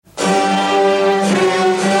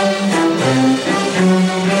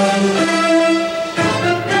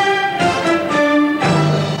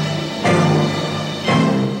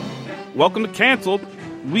welcome to Canceled.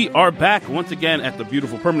 We are back once again at the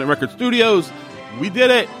beautiful Permanent Record Studios. We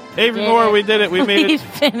did it. Avery Moore, we did it. We made it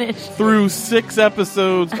finished through 6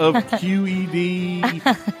 episodes of QED.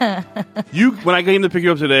 When I came to pick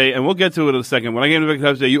you up today, and we'll get to it in a second, when I came to pick you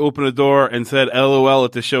up today, you opened the door and said, LOL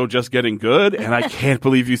at the show just getting good. And I can't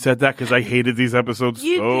believe you said that because I hated these episodes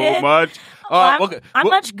much. I'm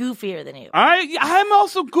much goofier than you. I'm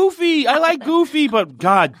also goofy. I like goofy, but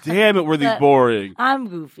god damn it, were these boring. I'm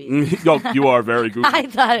goofy. You are very goofy. I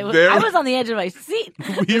thought it was. I was on the edge of my seat.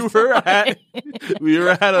 We were at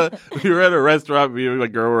a restaurant. Me and my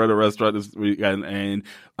girl were at a restaurant this weekend, and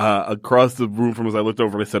across the room from us, I looked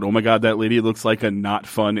over and I said, "Oh my god, that lady looks like a not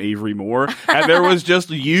fun Avery Moore." And there was just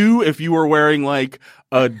you if you were wearing like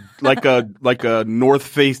a North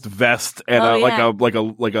Face vest and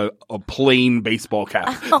a plain baseball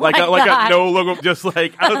cap, like a no logo. Just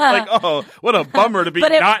like I was like, oh, what a bummer to be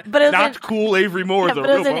not cool Avery Moore. Yeah, but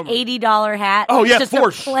it was an $80 hat. Oh yeah, just for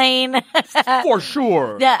plain for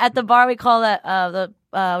sure. Yeah, at the bar we call that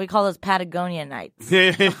we call those Patagonia nights.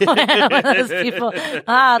 Those people, it's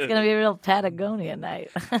gonna be a real Patagonia night.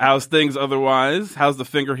 How's things otherwise? How's the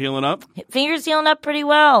finger healing up? Finger's healing up pretty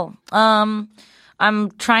well.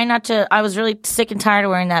 I'm trying not to. I was really sick and tired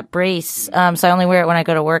of wearing that brace, so I only wear it when I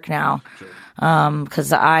go to work now.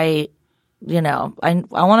 Because I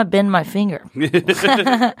want to bend my finger.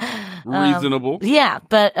 Reasonable. Yeah,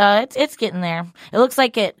 but it's getting there. It looks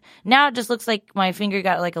like it now. It just looks like my finger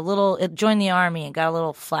got like a little. It joined the army and got a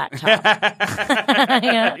little flat top.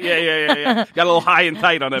 Yeah. Got a little high and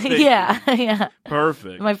tight on that thing. Yeah.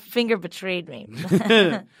 Perfect. My finger betrayed me.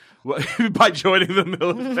 By joining the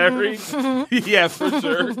military? Yeah, for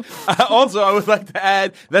sure. Also, I would like to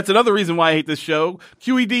add, that's another reason why I hate this show.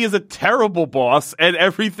 QED is a terrible boss, and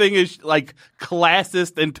everything is, like,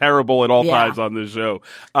 classist and terrible at all times on this show.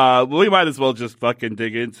 We might as well just fucking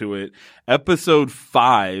dig into it. Episode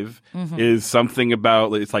 5 is something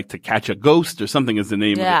about, it's like To Catch a Ghost or something is the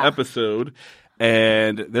name of the episode.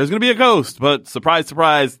 And there's going to be a ghost, but surprise,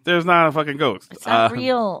 surprise, there's not a fucking ghost. It's not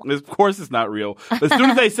real. Of course it's not real. As soon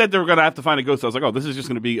as they said they were going to have to find a ghost, I was like, oh, this is just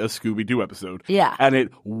going to be a Scooby-Doo episode. Yeah. And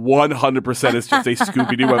it 100% is just a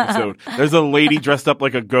Scooby-Doo episode. There's a lady dressed up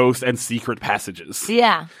like a ghost and secret passages.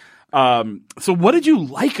 Yeah. So what did you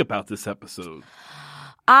like about this episode?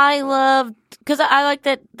 I loved because I like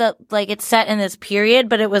that it's set in this period,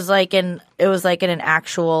 but it was like in an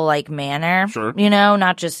actual like manner, sure.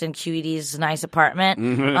 Not just in QED's nice apartment.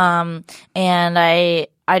 Mm-hmm. And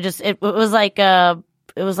it was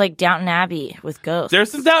like Downton Abbey with ghosts.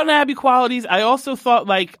 There's some Downton Abbey qualities. I also thought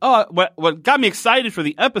what got me excited for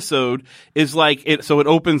the episode is it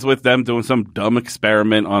opens with them doing some dumb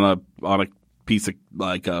experiment on a piece of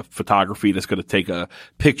photography that's going to take a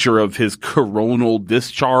picture of his coronal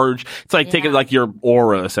discharge. It's like taking your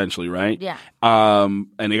aura essentially, right? Yeah. And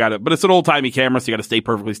they but it's an old timey camera, so you got to stay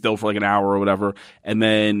perfectly still for like an hour or whatever. And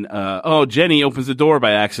then, Jenny opens the door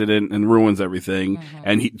by accident and ruins everything. Mm-hmm.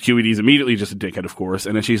 And QED's immediately just a dickhead, of course.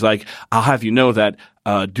 And then she's like, I'll have you know that,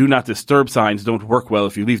 do not disturb signs don't work well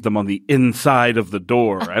if you leave them on the inside of the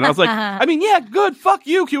door. And I was like, I mean, yeah, good. Fuck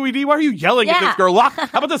you, QED. Why are you yelling at this girl? How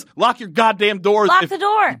about this? Lock your goddamn doors. Lock the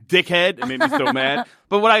door. Dickhead. It made me so mad.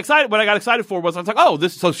 But what I got excited for was I was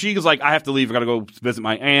like, so she was like, I have to leave. I got to go visit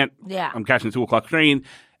my aunt. Yeah. I'm catching the 2:00 train.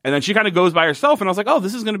 And then she kind of goes by herself, and I was like, oh,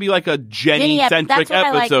 this is going to be like a Jenny-centric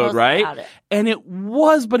episode, right? And it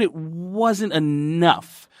was, but it wasn't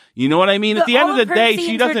enough. You know what I mean? At the end of the day,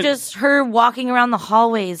 she doesn't. Are just her walking around the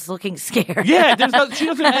hallways looking scared. Yeah, she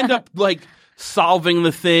doesn't end up solving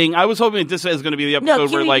the thing. I was hoping this is going to be the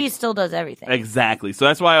episode where QED still does everything. Exactly. So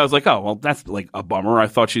that's why I was like, oh, well, that's a bummer. I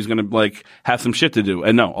thought she's going to have some shit to do.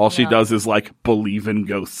 And no, all she does is believe in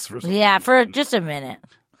ghosts. For just a minute.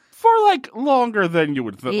 For longer than you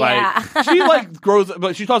would think. Yeah. She grows,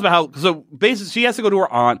 but she talks about how, so basically she has to go to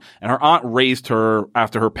her aunt, and her aunt raised her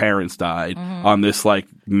after her parents died on this manor.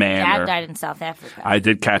 Dad died in South Africa. I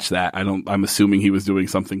did catch that. I'm assuming he was doing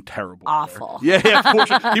something terrible. Awful. There.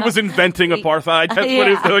 Yeah. He was inventing apartheid. That's what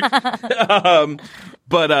he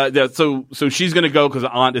was doing. So she's going to go because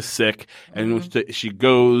the aunt is sick, and she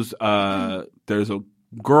goes, there's a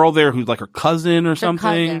girl there who's her cousin or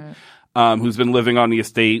something. Who's been living on the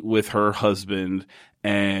estate with her husband,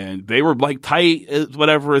 and they were tight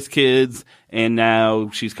as kids, and now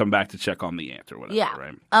she's come back to check on the aunt or whatever,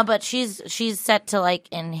 right? But she's set to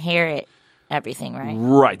inherit everything, right?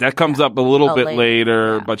 Right. That comes up a little bit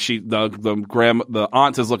later, but the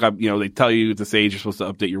aunt says, look, they tell you at this age you're supposed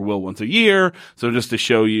to update your will once a year, so just to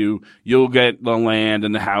show you'll get the land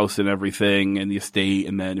and the house and everything and the estate,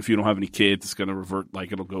 and then if you don't have any kids, it's going to revert,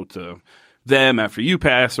 it'll go to them after you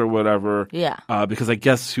pass or whatever. Yeah. Because I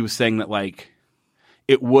guess she was saying that like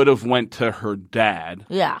it would have went to her dad.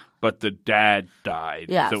 Yeah. But the dad died.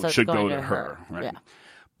 Yeah. So it should go to her. Right. Yeah.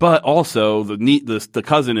 But also the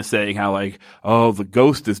cousin is saying how like, oh, the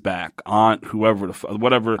ghost is back. Aunt whoever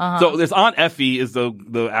whatever. So there's Aunt Effie is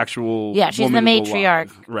the actual she's the woman who's matriarch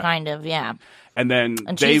alive. Right. kind of, yeah. And then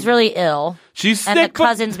she's really ill. She's sick, and the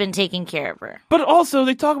cousin's been taking care of her. But also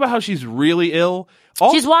they talk about how she's really ill.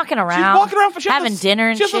 She's walking around. Having dinner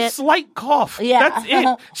and shit. She has a slight cough. Yeah. That's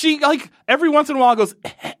it. She like every once in a while goes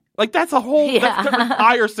like that's a whole that's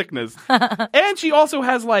entire sickness. And she also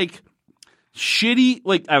has like shitty,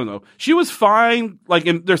 like, I don't know. She was fine. Like,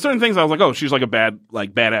 there's certain things I was like, oh, she's like a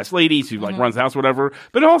badass lady. She like runs the house, whatever.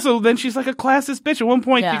 But also, then she's like a classist bitch. At one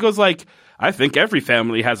point, she goes like, I think every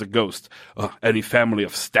family has a ghost. Any family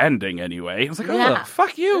of standing, anyway. I was like, oh,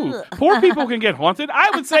 fuck you. Poor people can get haunted.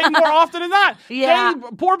 I would say more often than not. Yeah.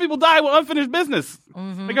 Poor people die with unfinished business.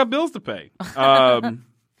 They got bills to pay.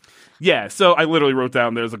 Yeah, so I literally wrote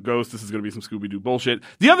down there's a ghost. This is going to be some Scooby-Doo bullshit.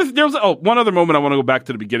 One other moment I want to go back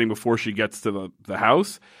to the beginning before she gets to the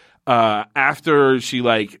house. After she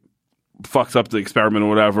like fucks up the experiment or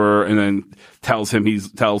whatever, and then tells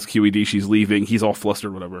QED she's leaving. He's all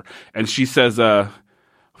flustered, whatever, and she says, "Mr.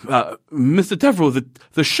 Devereaux,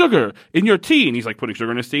 the sugar in your tea," and he's like putting sugar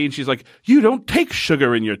in his tea, and she's like, "You don't take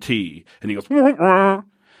sugar in your tea," and he goes, and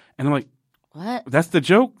I'm like, "What? That's the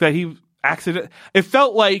joke that he accident." It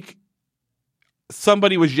felt like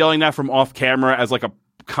somebody was yelling that from off camera as like a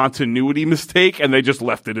continuity mistake, and they just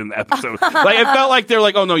left it in the episode. Like it felt like they're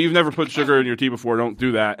like, "Oh no, you've never put sugar in your tea before. Don't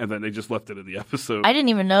do that." And then they just left it in the episode. I didn't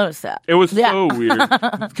even notice that. It was so weird.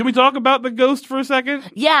 Can we talk about the ghost for a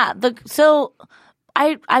second? Yeah.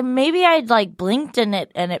 I maybe I'd like blinked and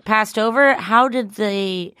it passed over. How did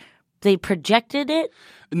they projected it?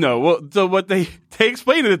 No. Well, so what they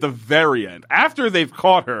explained it at the very end after they've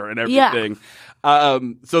caught her and everything. Yeah.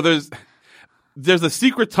 So there's a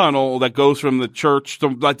secret tunnel that goes from the church to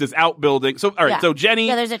like this outbuilding. So all right, so Jenny,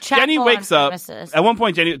 there's a chapel Jenny wakes up. Premises. At one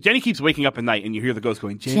point, Jenny keeps waking up at night, and you hear the ghost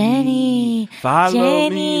going, "Jenny, follow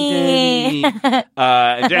me, Jenny."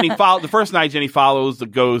 And Jenny the first night, Jenny follows the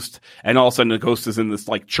ghost, and all of a sudden, the ghost is in this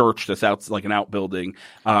like church that's out like an outbuilding.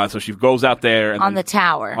 So she goes out there and the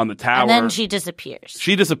tower, and then she disappears.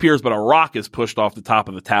 She disappears, but a rock is pushed off the top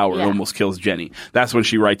of the tower and almost kills Jenny. That's when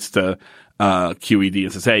she writes to QED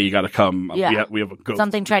and says, "Hey, you got to come. Yeah. We have a ghost.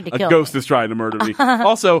 Something tried to kill A ghost is trying to murder me."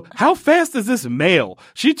 Also, how fast is this mail?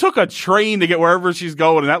 She took a train to get wherever she's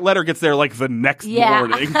going, and that letter gets there like the next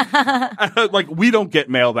morning. Like we don't get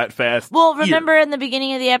mail that fast. Well, remember in the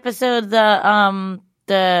beginning of the episode,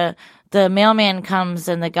 the mailman comes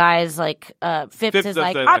and the guy's like, Phipps is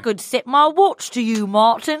like, "I could set my watch to you,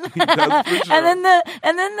 Martin." Sure. and then the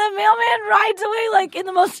mailman rides away like in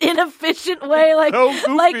the most inefficient way, like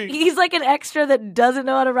he's like an extra that doesn't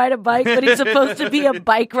know how to ride a bike, but he's supposed to be a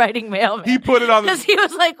bike riding mailman. He put it on because he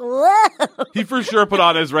was like, "Whoa!" He for sure put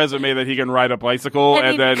on his resume that he can ride a bicycle,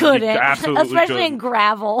 and then couldn't, he absolutely especially couldn't. in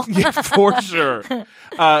gravel. Yeah, for sure.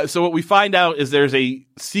 So what we find out is there's a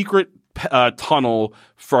secret tunnel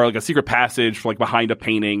for like a secret passage for like behind a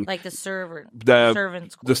painting, like the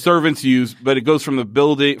servants use, but it goes from the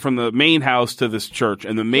building, from the main house to this church,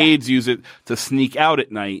 and the maids use it to sneak out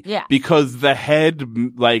at night. Yeah, because the head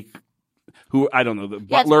who I don't know, the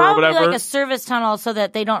butler or whatever, like a service tunnel so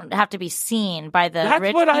that they don't have to be seen by the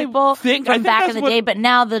rich people I think back in the day. But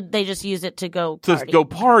now they just use it to go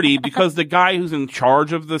party because the guy who's in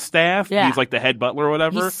charge of the staff, he's like the head butler or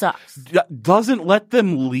whatever, he sucks. Doesn't let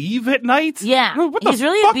them leave at night. Yeah, what the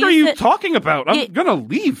fuck are you talking about? I'm gonna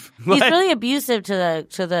leave. He's really abusive to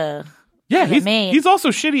the he's also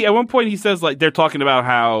shitty. At one point, he says like they're talking about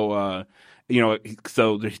how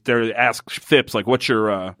so they ask Phipps like, "What's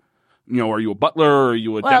your are you a butler or are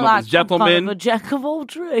you a gentleman? Kind of a jack of all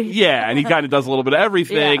trades." Yeah, and he kind of does a little bit of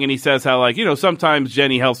everything, and he says how, like, sometimes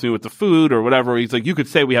Jenny helps me with the food or whatever. He's like, you could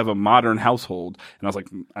say we have a modern household. And I was like,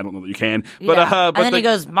 I don't know that you can. But, and then he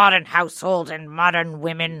goes, modern household and modern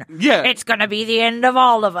women. Yeah. It's going to be the end of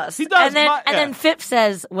all of us. He does. And then Phipps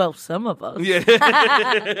says, well, some of us. Yeah.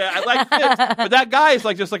 I like Phipps. But that guy is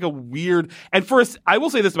like just like a weird, and first, I will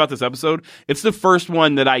say this about this episode. It's the first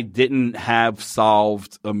one that I didn't have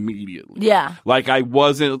solved immediately. Yeah. Like I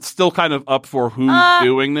wasn't still kind of up for who's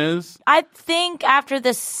doing this. I think after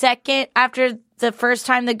the first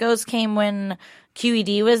time the ghost came when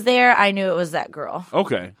QED was there, I knew it was that girl.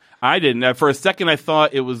 Okay. I didn't. For a second, I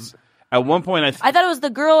thought it was, at one point, I thought it was the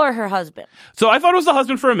girl or her husband. So I thought it was the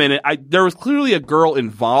husband for a minute. There was clearly a girl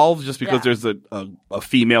involved just because there's a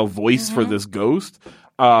female voice for this ghost.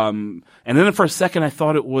 And then for a second, I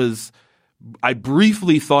thought it was I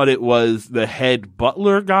briefly thought it was the head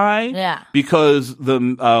butler guy. Yeah. Because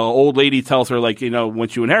the old lady tells her, like,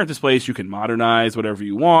 once you inherit this place, you can modernize whatever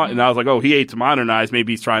you want. And I was like, oh, he ate to modernize.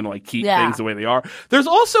 Maybe he's trying to, like, keep things the way they are. There's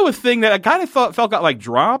also a thing that I kind of felt got, like,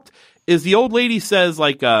 dropped, is the old lady says,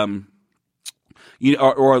 like, or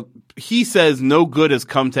he says no good has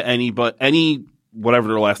come to any whatever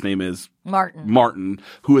their last name is. Martin,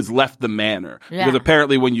 who has left the manor. Yeah. Because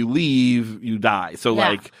apparently when you leave, you die. So,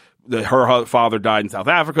 like, her father died in South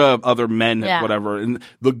Africa, other men, whatever. And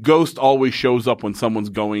the ghost always shows up when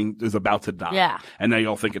someone's is about to die. Yeah. And they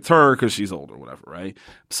all think it's her because she's old or whatever, right?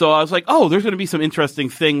 So I was like, oh, there's going to be some interesting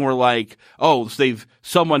thing where, like,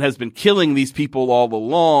 someone has been killing these people all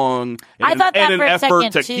along. I thought that in for an a effort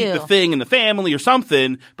second, to keep the thing in the family or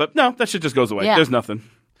something. But no, that shit just goes away. Yeah. There's nothing.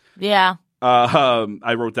 Yeah.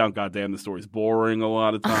 I wrote down, goddamn, the story's boring a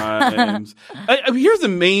lot of times. Here's the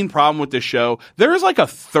main problem with this show. There is like a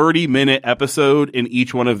 30-minute episode in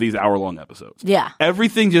each one of these hour-long episodes. Yeah.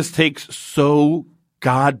 Everything just takes so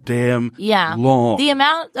goddamn long. The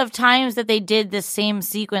amount of times that they did this same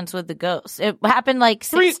sequence with the ghost. It happened like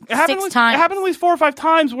six times. It happened at least 4 or 5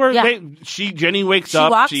 times where Jenny wakes up.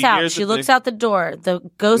 She walks out. She looks out the door. The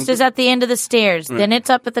ghost is at the end of the stairs. Then it's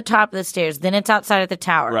up at the top of the stairs. Then it's outside at the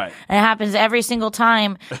tower. Right. And it happens every single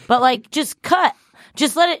time. But like, just cut.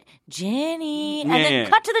 Just let it, Jenny, and then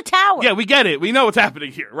cut to the tower. Yeah, we get it. We know what's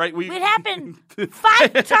happening here, right? It happened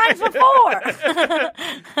 5 times before.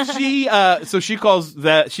 She calls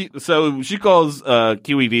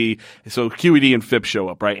QED. So QED and Phipps show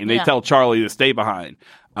up, right? And they tell Charlie to stay behind.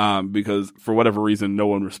 Because for whatever reason, no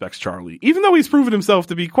one respects Charlie, even though he's proven himself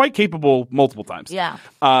to be quite capable multiple times. Yeah.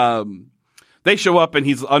 They show up and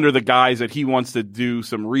he's under the guise that he wants to do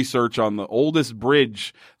some research on the oldest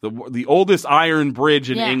bridge, the oldest iron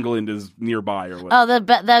bridge in England is nearby or whatever.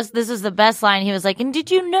 Oh, this is the best line. He was like, and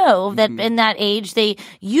did you know that in that age they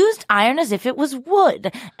used iron as if it was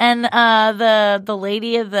wood? And the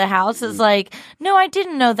lady of the house is like, no, I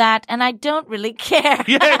didn't know that, and I don't really care.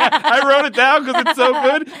 Yeah, I wrote it down because it's so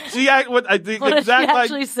good. I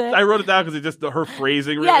wrote it down because it just her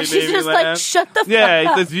phrasing really made she's me just laugh. like, shut the fuck up.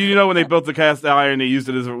 Yeah, it says, when they built the cast iron, they used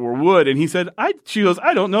it as if it were wood. And he said, she goes,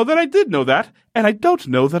 I don't know that I did know that, and I don't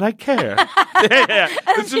know that I care.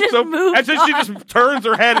 It's just so, and then she just turns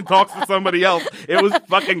her head and talks to somebody else. It was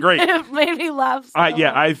fucking great. It made me laugh so much.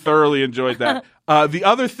 I thoroughly enjoyed that. The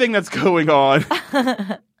other thing that's going on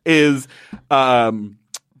is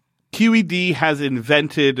QED has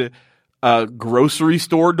invented grocery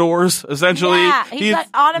store doors, essentially. Yeah, he's got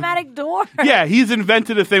automatic doors. Yeah, he's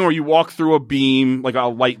invented a thing where you walk through a beam, like a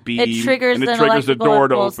light beam, it triggers the door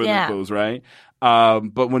to open and close, right?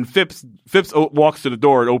 But when Phipps walks to the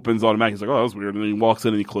door, it opens automatically. He's like, oh, that was weird. And then he walks in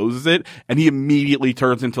and he closes it, and he immediately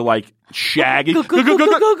turns into like Shaggy.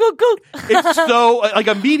 It's so like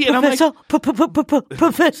immediate. And I'm like,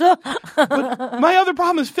 Professor. But my other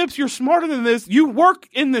problem is, Phipps, you're smarter than this. You work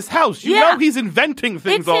in this house. You know he's inventing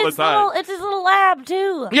things all the time. It's his little lab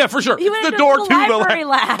too. Yeah, for sure. It's the door to library the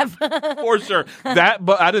lab. For sure. But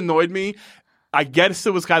that annoyed me. I guess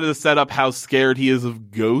it was kind of to set up how scared he is of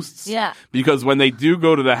ghosts. Yeah. Because when they do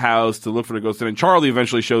go to the house to look for the ghost, and then Charlie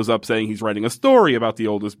eventually shows up saying he's writing a story about the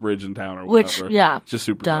oldest bridge in town or whatever. Just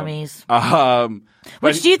super dummies.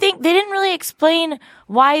 Which do you think they didn't really explain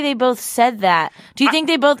why they both said that? Do you think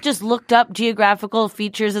they both just looked up geographical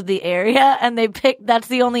features of the area and they picked that's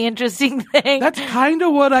the only interesting thing? That's kind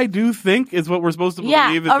of what I do think is what we're supposed to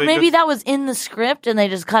believe. Or maybe that was in the script and they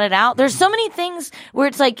just cut it out. There's so many things where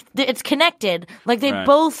it's like it's connected. Like they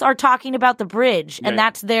both are talking about the bridge and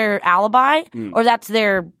that's their alibi or that's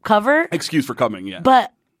their cover. Excuse for coming, yeah.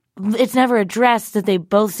 But it's never addressed that they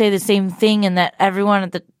both say the same thing and that everyone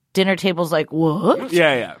at the dinner table's like, what?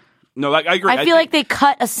 Yeah. No, like I agree. I feel like they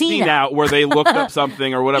cut a scene out where they looked up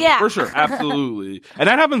something or whatever. For sure, absolutely. And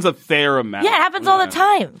that happens a fair amount. Yeah, it happens all the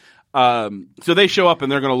time. So they show up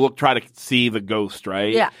and they're going to try to see the ghost,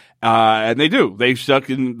 right? Yeah. And they do. They suck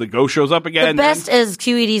and the ghost shows up again. The best is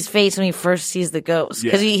QED's face when he first sees the ghost.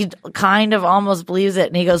 Because he kind of almost believes it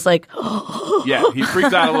and he goes like, yeah, he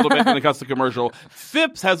freaks out a little bit and it cuts the commercial.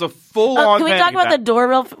 Phipps has a full-on Can we talk about the door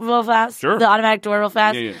real fast? Sure. The automatic door real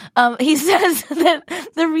fast? Yeah. He says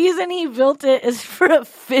that the reason he built it is for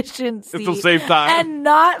efficiency. It'll save time. And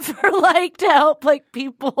not for to help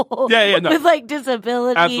people with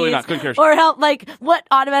disabilities. Absolutely not. Couldn't care. Or help what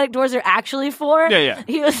automatic doors are actually for. Yeah.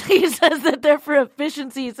 He says that they're for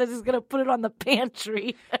efficiency. He says he's going to put it on the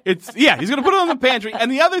pantry. He's going to put it on the pantry.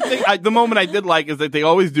 And the other thing, the moment I did like is that they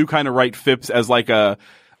always do kind of write Phipps as like a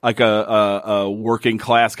a working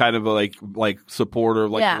class kind of like supporter,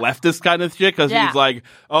 leftist kind of shit. Cause he's like,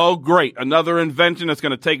 oh great, another invention that's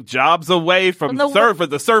going to take jobs away from the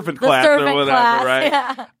servant class or whatever, right?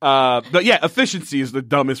 Yeah. But yeah, efficiency is the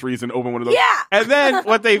dumbest reason to open one of those. Yeah. And then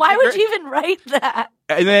why would you even write that?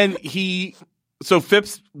 And then so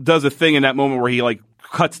Phipps does a thing in that moment where he like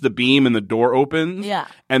cuts the beam and the door opens. Yeah.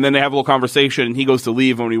 And then they have a little conversation and he goes to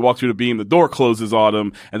leave, and when he walks through the beam, the door closes on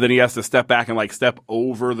him, and then he has to step back and like step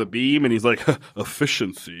over the beam, and he's like,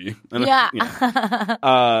 efficiency. And,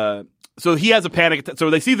 so he has a panic attack. So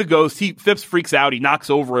they see the ghost. Phipps freaks out. He knocks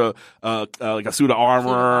over like a suit of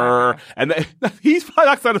armor, and then he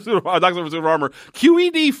knocks over a suit of armor.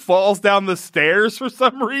 QED falls down the stairs for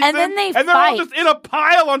some reason, and then they're all just in a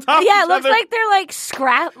pile on top. Yeah, of it each looks other. like they're like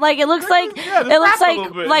scrap. Like it looks like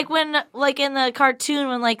like when like in the cartoon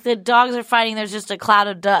when like the dogs are fighting, there's just a cloud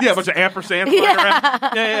of dust. Yeah, a bunch of ampersands flying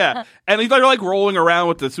around. Yeah. And they're like rolling around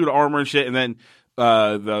with the suit of armor and shit, and then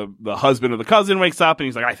the husband of the cousin wakes up and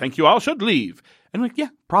he's like, I think you all should leave. And I'm like, yeah,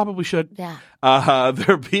 probably should. Yeah.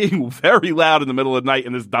 They're being very loud in the middle of the night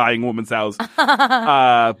in this dying woman's house.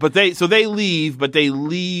 But they leave,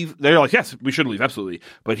 they're like, yes, we should leave, absolutely.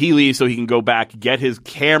 But he leaves so he can go back, get his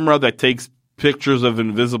camera that takes pictures of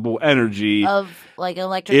invisible energy of like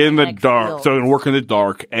electric in the dark. field. So he's gonna work in the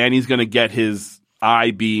dark, and he's gonna get his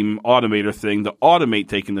I-beam automator thing to automate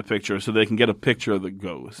taking the picture so they can get a picture of the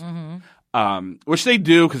ghost. Mm-hmm. Which they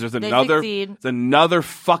do, because there's another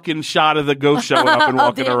fucking shot of the ghost showing up and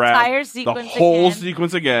walking the around. Entire sequence the whole again.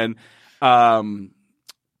 sequence again. And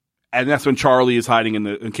that's when Charlie is hiding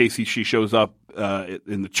in case she shows up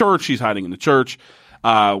in the church. She's hiding in the church,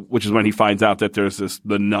 which is when he finds out that there's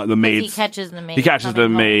the maid. He catches the maid. He catches the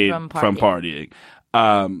maid from partying.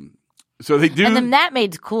 So they do. And then that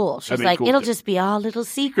maid's cool. She's like, cool it'll just be all a little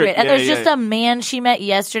secret. And there's just a man she met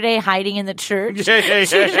yesterday hiding in the church. She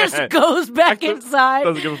just goes back inside.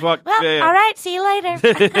 Doesn't give a fuck. Well, all right, see you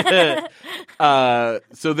later.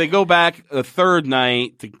 So they go back a third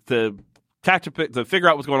night to catch to figure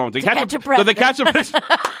out what's going on. So they catch a picture.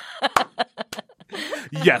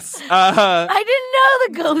 Yes. I didn't know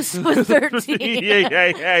the ghost was 13.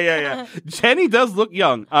 Yeah. Jenny does look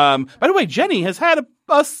young. By the way, Jenny has had a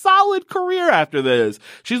solid career after this.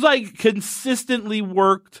 She's like consistently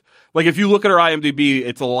worked. Like if you look at her IMDb,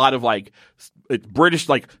 it's a lot of like it's British,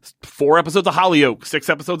 like 4 episodes of Hollyoaks, 6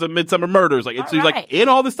 episodes of Midsummer Murders. Like she's like in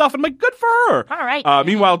all this stuff. I'm like, good for her. All right.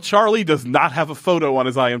 Meanwhile, Charlie does not have a photo on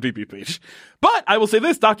his IMDb page. But I will say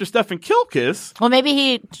this, Dr. Stephen Kilkis. Well, maybe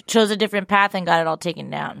he chose a different path and got it all taken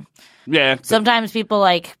down. Yeah. Sometimes people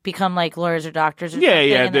like become like lawyers or doctors or something.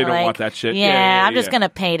 Yeah, they don't like, want that shit. Yeah, I'm just going to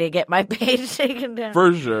pay to get my page taken down.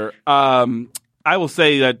 For sure. I will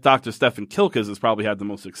say that Dr. Stephen Kilkis has probably had the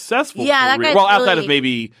most successful career. That guy's outside of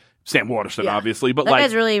maybe Sam Waterston, obviously, but that like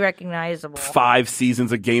guy's really recognizable. 5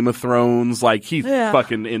 seasons of Game of Thrones, like he's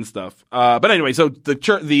fucking in stuff. But anyway, so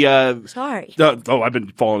Sorry. I've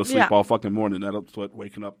been falling asleep all fucking morning. That's what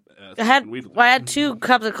waking up. I had 2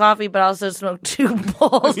 cups of coffee, but I also smoked 2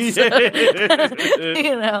 bowls. You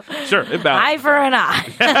know, sure, eye for an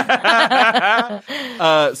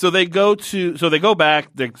eye. So they go back.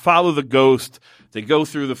 They follow the ghost. They go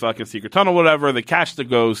through the fucking secret tunnel, whatever. They catch the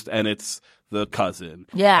ghost, and it's the cousin.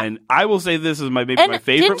 Yeah. And I will say this is my favorite moment.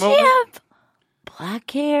 Didn't she have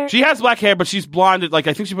black hair? She has black hair, but she's blonded. Like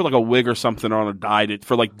I think she put like a wig or something on or dyed it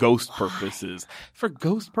for like ghost purposes. For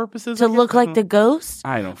ghost purposes, to look like the ghost.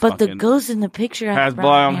 I don't. But the ghost in the picture has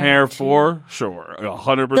blonde hair for sure,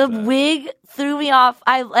 100%. The wig threw me off.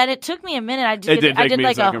 And it took me a minute. I did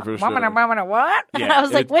like a what? Yeah, and I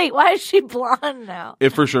was like, wait, why is she blonde now? It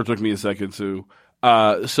for sure took me a second too.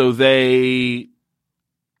 So they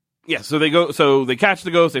catch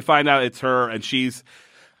the ghost. They find out it's her, and she's.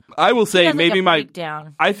 I will say maybe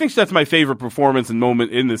I think that's my favorite performance and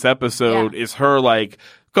moment in this episode is her like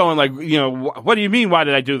going like, you know, what do you mean? Why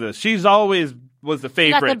did I do this? She's always was the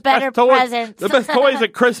favorite. Got the better presents. The best toys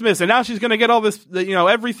at Christmas, and now she's going to get all this, you know,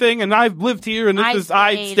 everything, and I've lived here, and I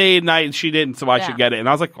stayed, and she didn't, so I should get it. And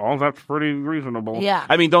I was like, oh, that's pretty reasonable. Yeah.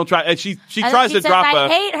 I mean, don't try. And she tries to drop I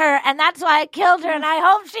hate her, and that's why I killed her, and I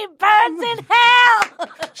hope she burns in hell.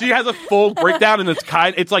 She has a full breakdown, and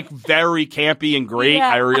it's like very campy and great. Yeah,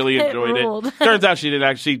 I really enjoyed it. Turns out she didn't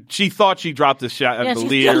actually. She thought she dropped the shot at the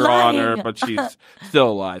leader on her, but she's still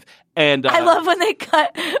alive. And I love when they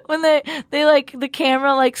like the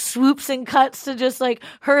camera like swoops and cuts to just like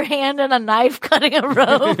her hand and a knife cutting a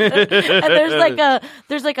rope, and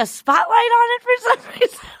there's like a spotlight on it for some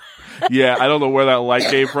reason. Yeah, I don't know where that light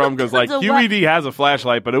came from because like QED has a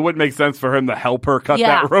flashlight, but it wouldn't make sense for him to help her cut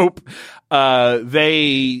that rope.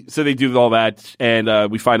 they do all that, and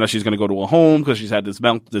we find out she's going to go to a home because she's had this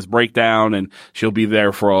breakdown, and she'll be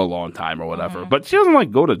there for a long time or whatever. But she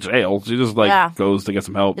doesn't go to jail. She just goes to get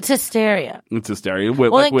some help. It's hysteria. It's hysteria.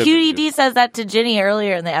 Well, then QED says that to Ginny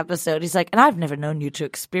earlier in the episode. He's like, and I've never known you to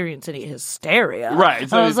experience any hysteria. Right.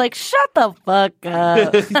 So I was like, shut the fuck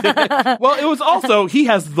up. Well, it was also, he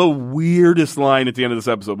has the weirdest line at the end of this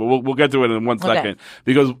episode, but we'll get to it in 1 second.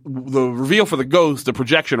 Because the reveal for the ghost, the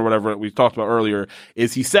projection or whatever we talked about earlier,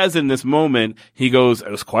 is he says in this moment, he goes, it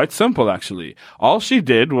was quite simple actually. All she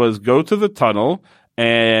did was go to the tunnel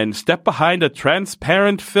and step behind a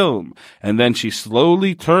transparent film. And then she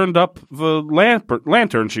slowly turned up the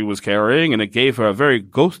lantern she was carrying, and it gave her a very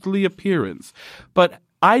ghostly appearance. But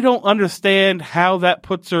I don't understand how that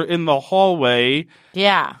puts her in the hallway.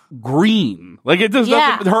 Yeah. Green. It does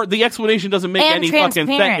nothing. The explanation doesn't make any fucking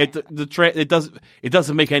sense. It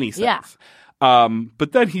doesn't make any sense. Yeah.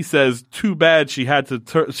 But then he says, too bad she had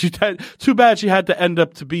to end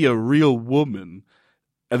up to be a real woman.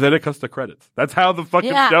 And then it cuts to credits. That's how the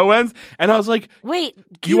fucking show ends. And I was like, wait,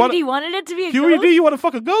 QED wanted it to be a QED, ghost? you want to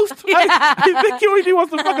fuck a ghost? Yeah. I think QED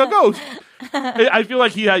wants to fuck a ghost. I feel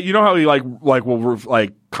like he had, you know how he will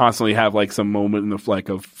constantly have some moment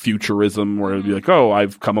of futurism where it'll be like, oh,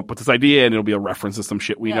 I've come up with this idea, and it'll be a reference to some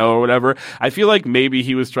shit we know or whatever. I feel like maybe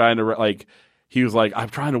he was trying to he was like, I'm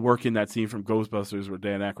trying to work in that scene from Ghostbusters where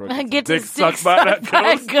Dan Aykroyd gets his dick sucked by that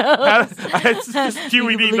ghost.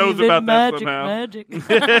 QED knows about that somehow. Magic.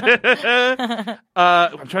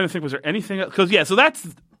 I'm trying to think, was there anything else? Because, so that's,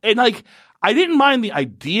 and I didn't mind the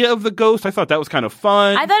idea of the ghost. I thought that was kind of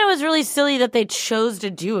fun. I thought it was really silly that they chose to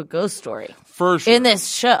do a ghost story. For sure. In this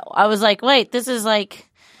show. I was like, wait, this is and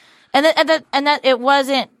that it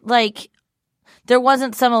wasn't there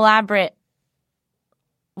wasn't some elaborate,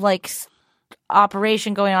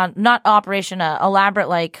 operation going on, not operation,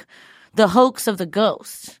 elaborate, the hoax of the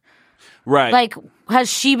ghost. Right. Has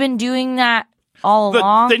she been doing that all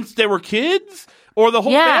along? Since they were kids? Or the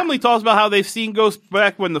whole family talks about how they've seen ghosts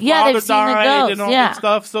back when the father died and all that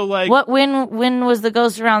stuff. So, when was the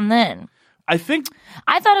ghost around then? I thought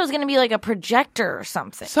it was going to be a projector or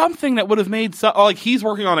something. Something that would have made he's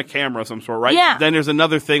working on a camera of some sort, right? Yeah. Then there's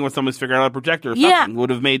another thing when someone's figuring out a projector or something would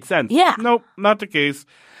have made sense. Yeah. Nope, not the case.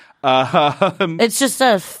 It's just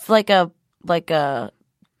a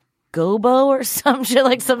gobo or some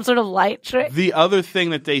shit, some sort of light trick. The other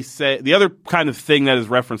thing that they say, the other kind of thing that is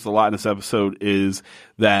referenced a lot in this episode is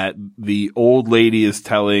that the old lady is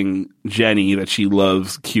telling Jenny that she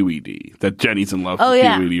loves QED, that Jenny's in love with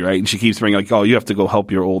QED, right? And she keeps bringing oh, you have to go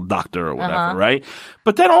help your old doctor or whatever, right?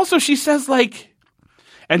 But then also she says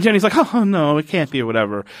and Jenny's like, oh no, it can't be or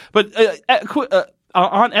whatever. But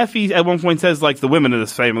Aunt Effie at one point says the women in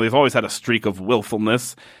this family have always had a streak of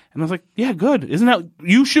willfulness. And I was like, yeah, good. Isn't that,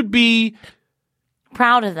 you should be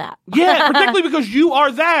proud of that. Yeah, particularly because you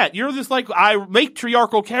are that. You're this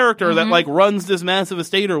matriarchal character that runs this massive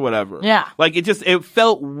estate or whatever. Yeah. It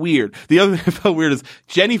felt weird. The other thing that felt weird is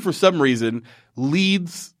Jenny, for some reason,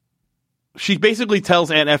 she basically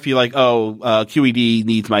tells Aunt Effie QED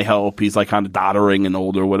needs my help. He's kind of doddering and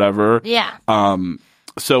old or whatever. Yeah.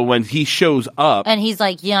 So when he shows up, and he's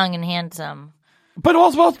young and handsome. But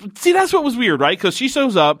also, see, that's what was weird, right? Because she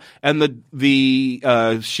shows up, and the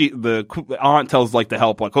aunt tells to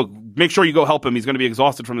help, oh, make sure you go help him. He's going to be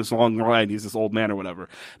exhausted from this long ride. He's this old man or whatever.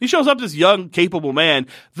 He shows up, this young, capable man.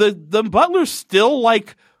 The butler still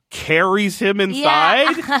carries him inside.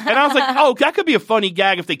 And I was like, oh, that could be a funny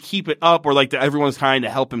gag if they keep it up, or everyone's trying to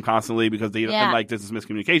help him constantly because they there's this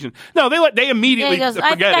miscommunication. No, they immediately he goes,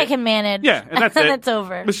 forget I think I can manage. Yeah, and that's it. It's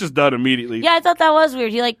over. It's just done immediately. Yeah, I thought that was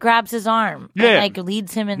weird. He grabs his arm and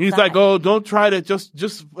leads him inside. He's like, oh, don't try to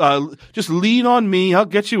just lean on me. I'll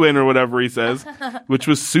get you in or whatever he says, which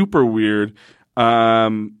was super weird.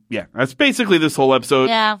 That's basically this whole episode.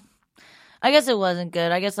 Yeah. I guess it wasn't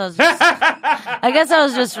good. I guess I was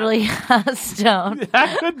just really stoned.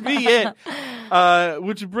 That could be it.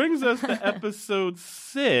 Which brings us to episode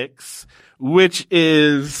 6, which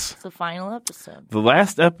is the final episode, the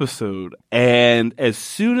last episode. And as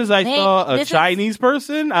soon as I saw a Chinese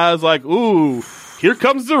person, I was like, "Ooh, here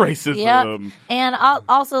comes the racism." Yep. And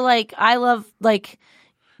also, I love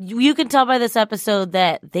you can tell by this episode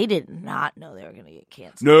that they did not know they were going to get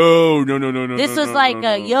canceled. No. This was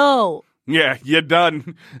yo. Yeah, you're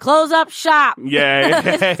done. Close up shop. Yeah.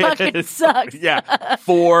 This fucking sucks. Yeah,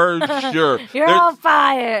 for sure. You're on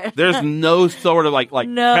fire. There's no sort of like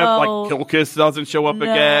No. Kill Kiss doesn't show up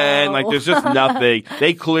again. Like there's just nothing.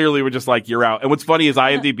 They clearly were just like, you're out. And what's funny is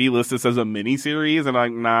IMDb lists this as a miniseries, and I'm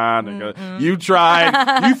like, nah, nigga. You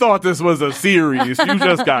tried. You thought this was a series. You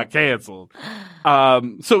just got canceled.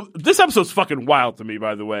 So this episode's fucking wild to me,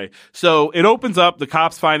 by the way. So it opens up, the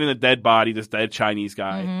cops finding a dead body, this dead Chinese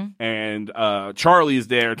guy, and Charlie is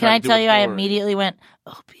there. Can I tell you, I immediately went,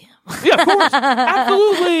 opium. Yeah, of course.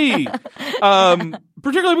 Absolutely.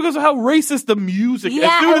 Particularly because of how racist the music is.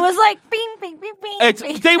 Yeah, it was like, bing, bing, bing, bing.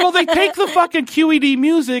 They take the fucking QED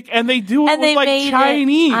music and they do it with like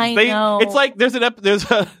Chinese. I know. It's like there's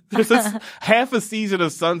this half a season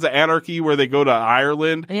of Sons of Anarchy where they go to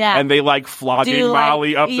Ireland and they like flogging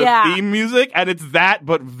Molly up the theme music, and it's that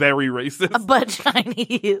but very racist. But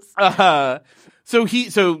Chinese.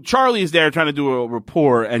 So Charlie is there trying to do a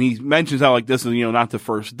report, and he mentions how like this is not the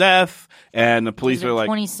first death, and the police are like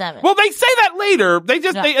 27. Well, they say that later.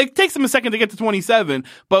 It takes them a second to get to 27,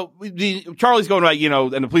 but Charlie's going like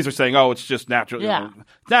and the police are saying, oh, it's just natural,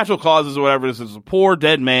 natural causes or whatever. This is a poor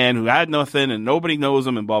dead man who had nothing and nobody knows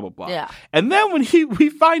him and blah blah blah. Yeah. And then when we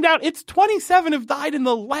find out it's 27 have died in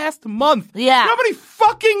the last month. Yeah. You know how many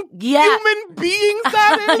fucking human beings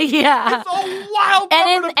that is? Yeah. It's a wild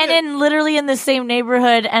and in literally in the same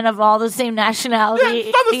neighborhood and of all the same nationality. Yeah,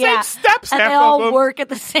 it's on the same steps. And half they all of them. work at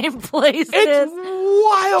the same places. It's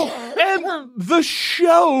wild. And the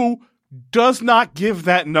show does not give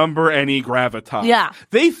that number any gravitas. Yeah.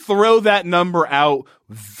 They throw that number out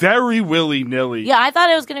very willy-nilly. Yeah, I thought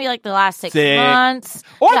it was going to be like the last 6 months.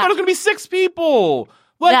 Oh, I thought it was going to be 6 people.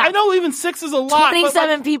 Like, I know even 6 is a lot.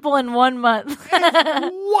 27 people in 1 month.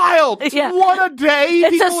 It's wild. It's 1 a day.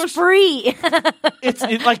 It's a spree. It's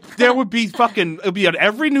like there would be it'd be on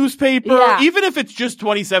every newspaper, even if it's just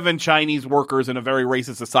 27 Chinese workers in a very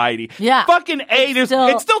racist society. Yeah. Fucking A,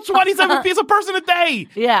 it's still 27 people a person a day.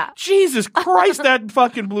 Yeah. Jesus Christ, that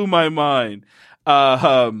fucking blew my mind.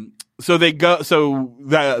 So they go. So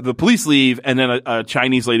the police leave, and then a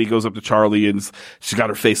Chinese lady goes up to Charlie, and she's got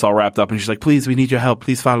her face all wrapped up, and she's like, "Please, we need your help.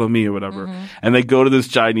 Please follow me, or whatever." Mm-hmm. And they go to this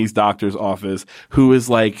Chinese doctor's office, who is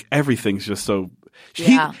like, everything's just so.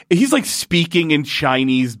 He's like speaking in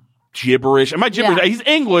Chinese gibberish. And by gibberish, he's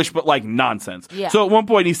English, but like nonsense. Yeah. So at one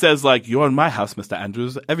point he says like, "You're in my house, Mr.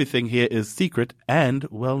 Andrews. Everything here is secret and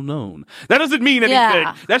well known." That doesn't mean anything.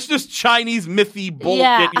 Yeah. That's just Chinese mythy bullshit.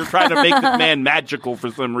 Yeah. You're trying to make this man magical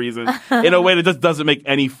for some reason in a way that just doesn't make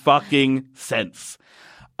any fucking sense.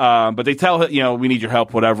 But they tell him, we need your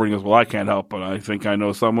help, whatever. And he goes, "Well, I can't help, but I think I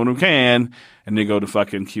know someone who can." And they go to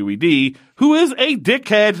fucking QED, who is a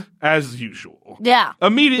dickhead as usual. Yeah.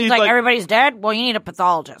 Immediately, he's like, everybody's dead? Well, you need a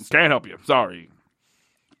pathologist. Can't help you. Sorry.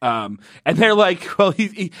 And they're like, well,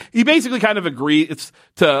 he basically kind of agrees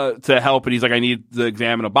to help, and he's like, "I need to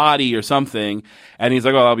examine a body or something." And he's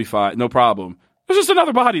like, "Oh, I'll be fine. No problem." There's just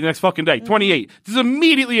another body the next fucking day. 28. There's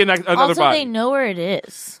immediately another body. Also, they know where it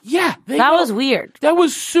is. Yeah. That was weird. That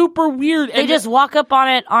was super weird. They just walk up on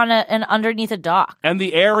it and underneath a dock. And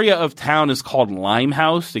the area of town is called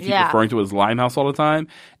Limehouse. They keep referring to it as Limehouse all the time.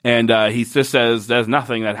 And he just says, "There's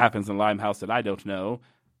nothing that happens in Limehouse that I don't know."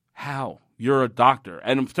 How? You're a doctor.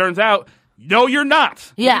 And it turns out, no, you're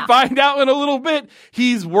not. Yeah. We find out in a little bit.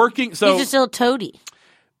 He's working. So he's just a toady.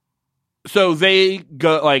 So they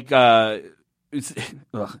go like, it's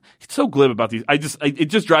so glib about these. It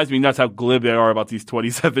just drives me nuts how glib they are about these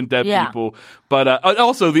 27 dead people. But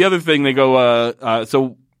also the other thing, they go.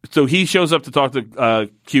 So he shows up to talk to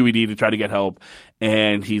QED to try to get help,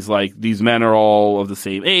 and he's like, "These men are all of the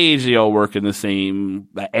same age. They all work in the same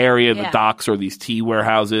area. The docks or these tea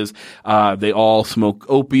warehouses. They all smoke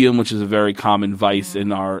opium, which is a very common vice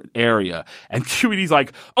in our area." And QED's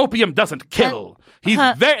like, "Opium doesn't kill."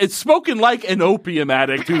 It's spoken like an opium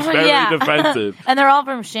addict who's very defensive. And they're all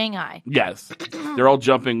from Shanghai. Yes. They're all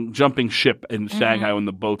jumping ship in Shanghai on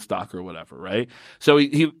the boat dock or whatever, right? So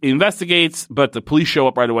he investigates, but the police show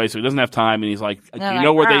up right away, so he doesn't have time, and he's like, "Do you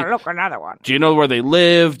know where look, another one. Do you know where they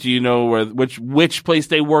live? Do you know which place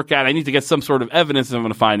they work at? I need to get some sort of evidence if I'm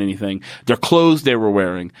going to find anything." Their clothes they were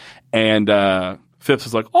wearing. And Phipps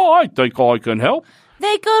is like, "Oh, I think I can help."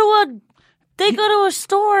 They go to a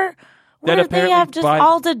store where they have just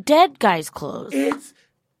all the dead guys' clothes.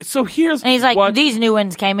 So here's and he's like, "These new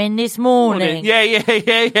ones came in this morning." Yeah.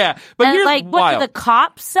 But and here's like, what, do the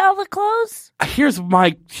cops sell the clothes? Here's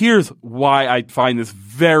why I find this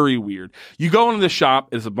very weird. You go into the shop,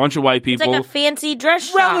 it's a bunch of white people. It's like a fancy dress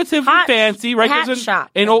shop. Relatively fancy, right? Hat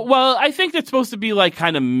shop. And well, I think it's supposed to be like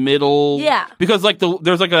kind of middle. Yeah. Because like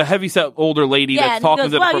there's like a heavyset older lady that's talking to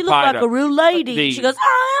the proprietor. You look like a real lady. She goes,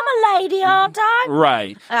 I am a lady all the time.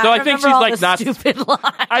 Right. So I think she's like not stupid line.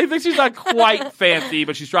 I think she's not quite fancy,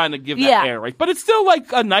 but she's trying to give that air, right? But it's still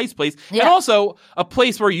like a nice place. Yeah. And also a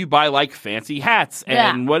place where you buy like fancy hats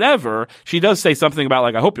and whatever. She does say something about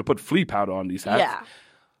like, I hope you put flea powder on these hats. Yeah.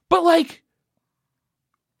 But like,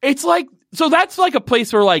 it's like, so that's like a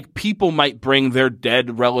place where like people might bring their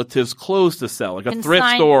dead relatives' clothes to sell, like a thrift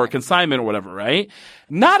store, consignment or whatever, right?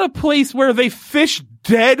 Not a place where they fish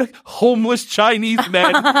dead homeless Chinese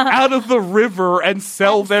men out of the river and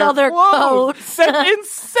sell their clothes. Coats. That's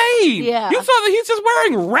insane. Yeah. You saw that he's just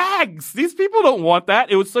wearing rags. These people don't want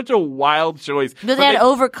that. It was such a wild choice. But they had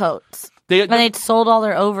overcoats. They'd sold all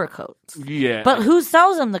their overcoats. Yeah. But who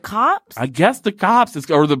sells them? The cops? I guess the cops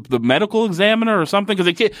or the medical examiner or something.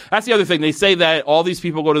 Because that's the other thing. They say that all these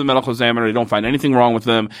people go to the medical examiner. They don't find anything wrong with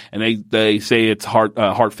them. And they say it's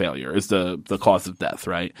heart failure is the cause of death,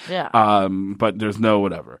 right? Yeah. But there's no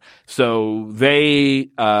whatever. So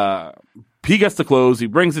he gets the clothes. He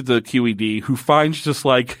brings it to QED, who finds just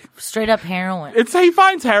like straight up heroin. He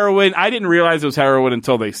finds heroin. I didn't realize it was heroin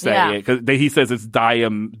until they say it, because he says it's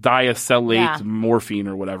diacylate morphine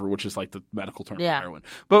or whatever, which is like the medical term for heroin.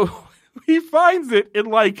 But he finds it in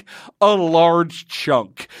like a large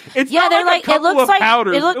chunk. It's not they're like a couple of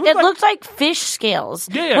powders. It looks like fish scales.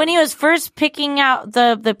 Yeah. When he was first picking out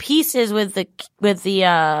the pieces with the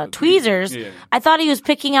tweezers, I thought he was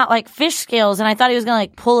picking out like fish scales, and I thought he was gonna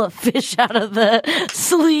like pull a fish out of the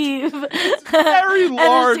sleeve. Very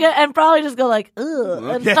large, and probably just go like ugh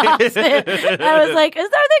and toss it. I was like, are they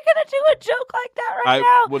gonna do a joke like that now?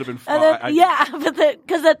 I would have been fine. But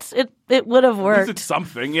because it would have worked. It's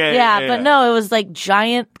something, but no, it was like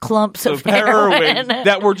giant clumps of heroin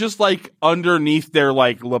that were just like underneath their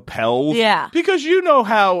like lapels. Yeah, because you know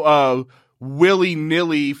how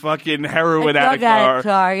willy-nilly fucking heroin addicts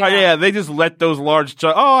are. Yeah. They just let those large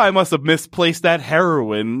I must have misplaced that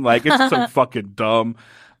heroin. Like, it's so fucking dumb.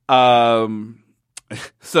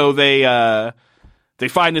 So they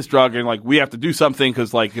find this drug and like, we have to do something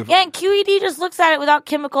because like and QED just looks at it without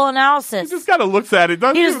chemical analysis. He just kind of looks at it.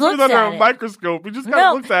 Doesn't he just looks under at a microscope. He just kind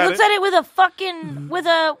of looks at it. Looks at it with a fucking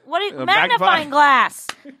magnifying glass.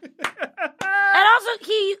 And also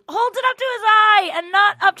he holds it up to his eye and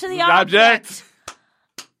not up to the object.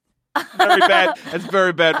 Very bad. That's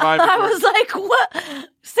very bad mind. I was like, what?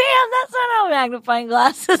 Sam, that's not how magnifying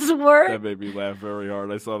glasses work. That made me laugh very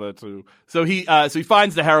hard. I saw that too. So he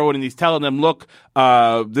finds the heroin and he's telling them, look,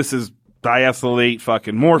 this is diacylate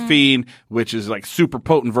fucking morphine, which is like super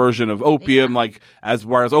potent version of opium,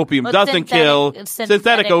 whereas opium doesn't kill.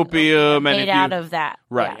 Synthetic opium made out of that.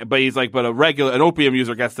 Right. Yeah. But he's like, but an opium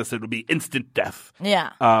user gets this, it'll be instant death.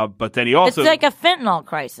 Yeah. But then he also. It's like a fentanyl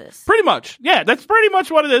crisis. Pretty much. Yeah, that's pretty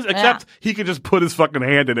much what it is, except he can just put his fucking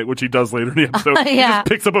hand in it, which he does later in the episode. He just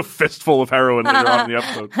picks up a fistful of heroin later on in the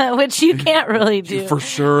episode. Which you can't really do. For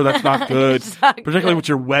sure, that's not good. Particularly with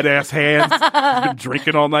your wet ass hands. You've been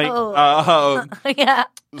drinking all night. Yeah.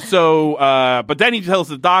 So, but then he tells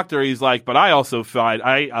the doctor, he's like, but I also find,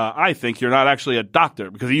 I think you're not actually a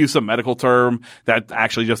doctor, because he used some medical term that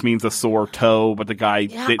actually just means a sore toe, but the guy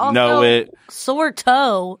didn't know it. Sore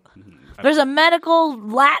toe? There's a medical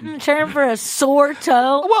Latin term for a sore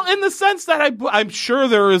toe? Well, in the sense that I'm sure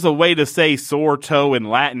there is a way to say sore toe in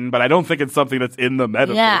Latin, but I don't think it's something that's in the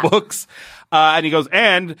medical books. And he goes,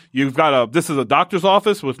 and you've got this is a doctor's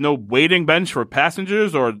office with no waiting bench for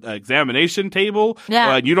passengers or an examination table.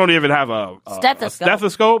 Yeah. You don't even have a stethoscope.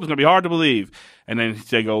 It's going to be hard to believe. And then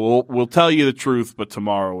they go, we'll tell you the truth, but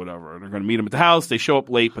tomorrow, whatever. And they're going to meet him at the house. They show up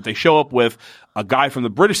late, but they show up with a guy from the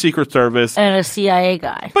British Secret Service. And a CIA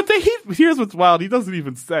guy. But here's what's wild. He doesn't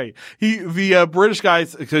even say. The British guy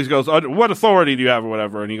he goes, what authority do you have or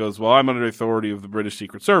whatever? And he goes, well, I'm under the authority of the British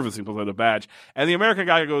Secret Service. He pulls out a badge. And the American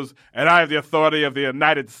guy goes, and I have the authority of the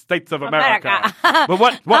United States of America. But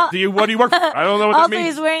what do you work for? I don't know what that means.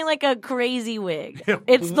 Also, he's wearing like a crazy wig.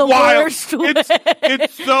 It's the wild. Worst wig.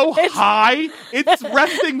 It's so high. It's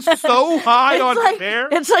resting so high on his hair.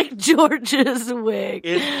 It's like George's wig.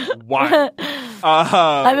 It's wild.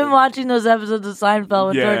 I've been watching those episodes of Seinfeld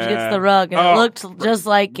when George gets the rug, and it looked just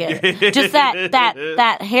like it. Just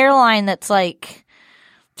that hairline that's like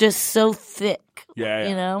just so thick. Yeah.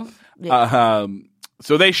 You know?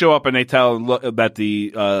 So they show up and they tell that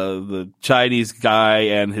the Chinese guy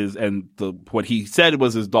and what he said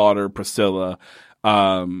was his daughter Priscilla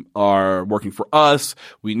are working for us.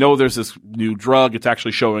 We know there's this new drug. It's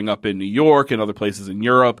actually showing up in New York and other places in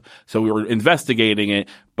Europe. So we were investigating it.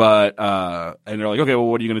 But, and they're like, okay, well,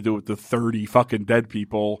 what are you going to do with the 30 fucking dead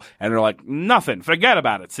people? And they're like, nothing. Forget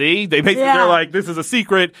about it. See? They basically, they're like, this is a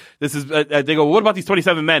secret. This is, they go, what about these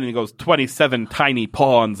 27 men? And he goes, 27 tiny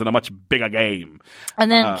pawns in a much bigger game. And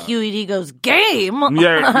then QED goes, game?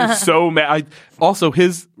 Yeah, he's so mad. Also,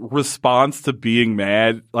 his response to being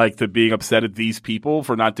mad, like to being upset at these people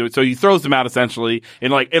for not doing, so he throws them out essentially in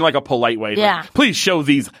like a polite way. Yeah. Like, please show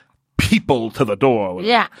these people to the door.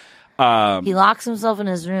 Yeah. He locks himself in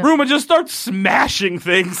his room. And just starts smashing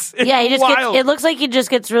things. It's he just wild. it looks like he just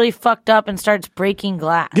gets really fucked up and starts breaking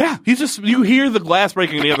glass. Yeah, you hear the glass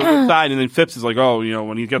breaking on the other side, and then Phipps is like, oh,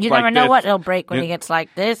 when he gets you like never know this, what he'll break when he gets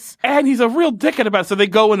like this. And he's a real dickhead about it. So they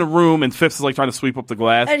go in the room, and Phipps is like trying to sweep up the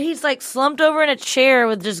glass. And he's like slumped over in a chair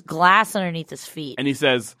with just glass underneath his feet. And he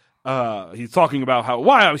says, he's talking about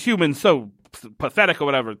why are humans so pathetic or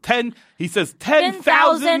whatever. He says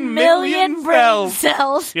 10,000 million brain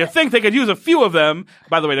cells. You think they could use a few of them.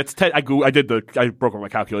 By the way, that's 10. I broke up my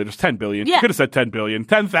calculators. 10 billion. Yeah. You could have said 10 billion.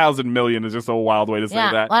 10,000 million is just a wild way to say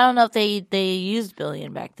that. Well, I don't know if they used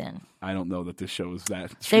billion back then. I don't know that this show is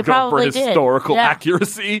that. They probably for historical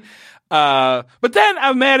accuracy. But then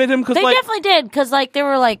I'm mad at him because they definitely did because there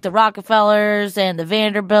were the Rockefellers and the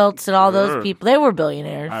Vanderbilts and all those people. They were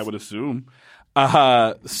billionaires. I would assume.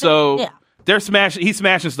 So they're smashing. He's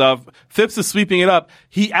smashing stuff. Phipps is sweeping it up.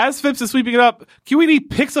 As Phipps is sweeping it up, QED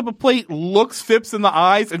picks up a plate, looks Phipps in the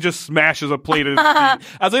eyes, and just smashes a plate at his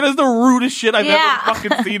feet. I was like, that's the rudest shit I've ever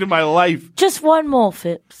fucking seen in my life. Just one more,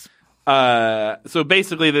 Phipps. So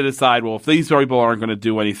basically they decide, well, if these people aren't going to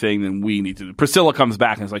do anything, then we need to. Priscilla comes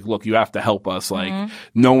back and is like, look, you have to help us.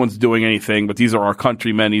 No one's doing anything, but these are our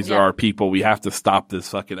countrymen. These are our people. We have to stop this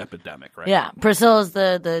fucking epidemic, right? Yeah. Priscilla's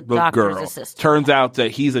the doctor's girl. assistant. Turns out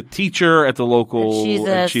that he's a teacher at the local,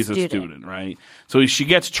 and she's a student, right? So she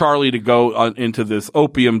gets Charlie to go into this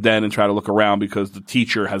opium den and try to look around because the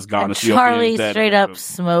teacher has gone to the opium den. Charlie straight up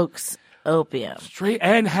smokes opium.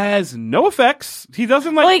 And has no effects. He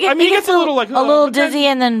doesn't he gets a little dizzy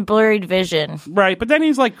and then blurred vision. Right, but then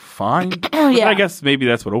he's fine. I guess maybe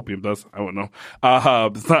that's what opium does. I don't know. I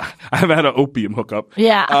haven't had an opium hookup.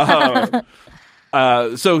 Yeah.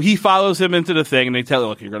 So he follows him into the thing, and they tell him,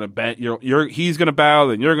 look, you're gonna bet, he's gonna bow,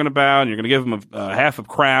 then you're gonna bow, and you're gonna give him a half a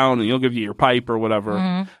crown, and he'll give you your pipe or whatever.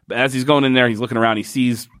 Mm-hmm. But as he's going in there, he's looking around, he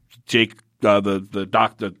sees Jake, the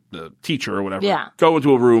doctor, the teacher or whatever, go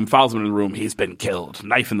into a room, follows him in the room. He's been killed,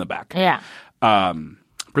 knife in the back. Yeah.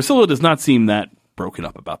 Priscilla does not seem that broken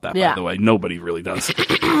up about that, by the way. Nobody really does.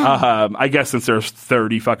 I guess since there's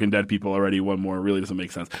 30 fucking dead people already, one more really doesn't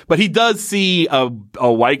make sense. But he does see a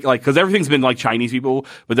white, because everything's been Chinese people,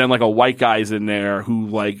 but then a white guy's in there who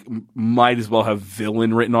might as well have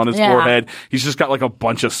villain written on his forehead. He's just got a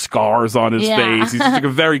bunch of scars on his face. He's just a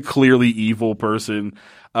very clearly evil person.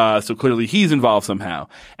 So clearly he's involved somehow.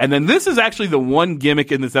 And then this is actually the one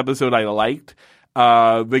gimmick in this episode I liked.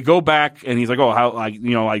 They go back and he's like, oh, how,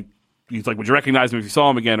 he's like, would you recognize him if you saw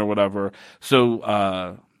him again or whatever?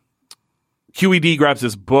 So, QED grabs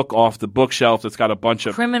this book off the bookshelf that's got a bunch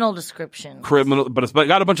of criminal descriptions. But it's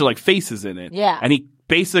got a bunch of faces in it. Yeah. And he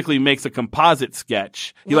basically makes a composite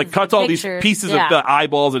sketch. He cuts all these pieces of the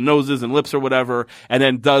eyeballs and noses and lips or whatever, and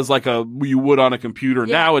then does you would on a computer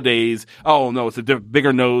nowadays. Oh no, it's a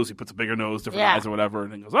bigger nose. He puts a bigger nose, different eyes or whatever,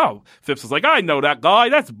 and then goes, oh, Phipps is like, I know that guy.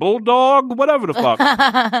 That's Bulldog, whatever the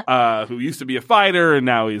fuck, who used to be a fighter and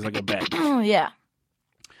now he's a bad. Yeah.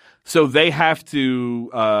 So they have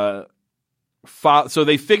to. So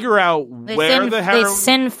they figure out the heroin. They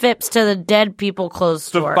send Phipps to the dead people clothes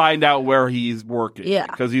store to find out where he's working. Yeah,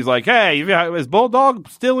 because he's like, "Hey, is Bulldog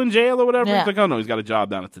still in jail or whatever?" He's like, "Oh no, he's got a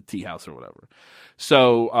job down at the tea house or whatever."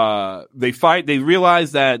 So they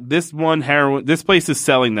realize that this place is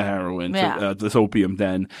selling the heroin, this opium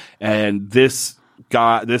den, and this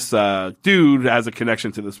dude has a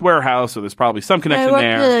connection to this warehouse, so there's probably some connection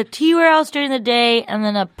there. They work at a tea warehouse during the day and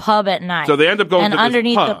then a pub at night. So they end up going to this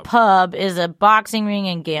underneath pub. the pub is a boxing ring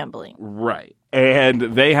and gambling. Right. And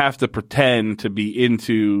they have to pretend to be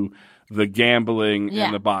into the gambling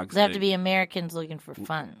and the boxing. They have to be Americans looking for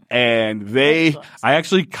fun. And I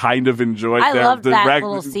actually kind of enjoyed that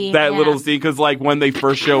little scene. Little scene, because when they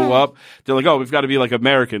first show up, they're like, oh, we've got to be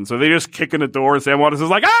Americans. So they just kick in the door and Sam Waters is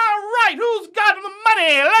like, all right, who's got the money?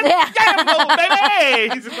 Jenny, let's gamble,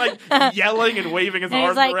 baby. He's just like yelling and waving his And arms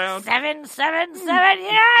he's like, around. 777,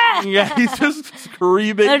 yeah. Yeah, he's just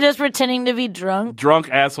screaming. They're just pretending to be drunk. Drunk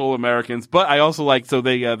asshole Americans. But I also like, so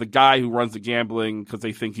they, the guy who runs the gambling, because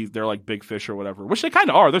they think they're like big fish or whatever, which they kind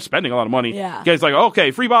of are. They're spending a lot of money. Yeah. The guy's like,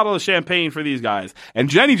 okay, free bottle of champagne for these guys. And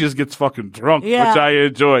Jenny just gets fucking drunk, Yeah. which I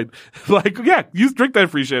enjoyed. Like, yeah, you drink that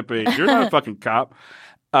free champagne. You're not a fucking cop.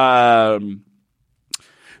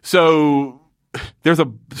 So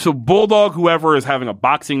Bulldog, whoever, is having a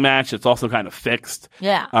boxing match. It's also kind of fixed.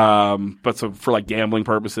 Yeah. But so for like gambling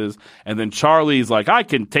purposes. And then Charlie's like, I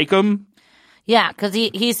can take him. Yeah, because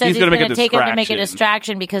he says he's going to take him to make a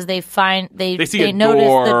distraction because they see notice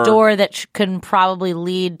the door door that can probably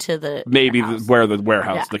lead to the warehouse. Where the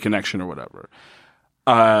warehouse, Yeah. the connection or whatever.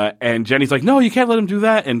 And Jenny's like, no, you can't let him do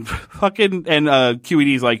that. And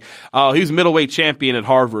QED's like, oh, he's a middleweight champion at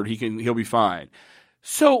Harvard. He'll be fine.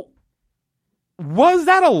 So was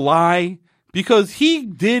that a lie? Because he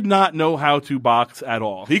did not know how to box at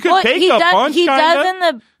all. He could take a punch. He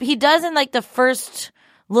does in like the first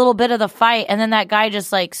little bit of the fight, and then that guy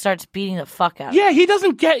just like starts beating the fuck out. Yeah, he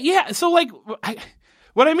doesn't get. Yeah, so like,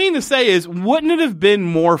 what I mean to say is, wouldn't it have been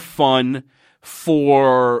more fun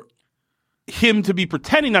for him to be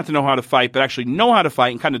pretending not to know how to fight, but actually know how to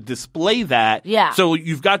fight and kind of display that? Yeah. So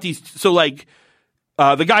you've got these. So like.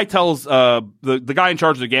 The guy tells the guy in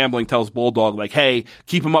charge of the gambling tells Bulldog, like, hey,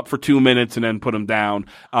 keep him up for 2 minutes and then put him down.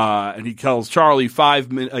 And he tells Charlie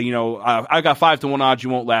 5 minutes. I got 5-1 odds. You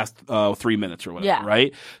won't last 3 minutes or whatever. Yeah.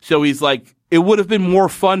 Right. So he's like, it would have been more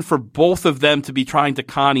fun for both of them to be trying to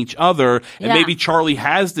con each other. And Yeah. maybe Charlie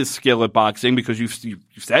has this skill at boxing because you're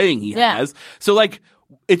saying he has. So like,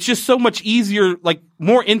 it's just so much easier, like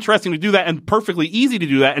more interesting to do that and perfectly easy to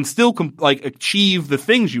do that and still achieve the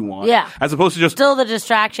things you want. Yeah. As opposed to just Still the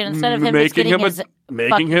distraction instead of him just getting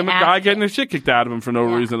making him a guy getting his shit kicked out of him for no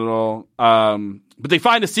reason at all. But they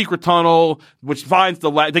find a secret tunnel, which finds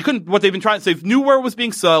they couldn't, what they've been trying to say, they knew where it was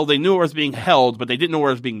being sold, they knew where it was being held, but they didn't know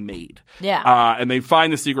where it was being made. Yeah. And they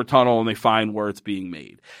find the secret tunnel and they find where it's being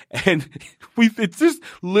made. And it's just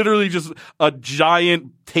literally just a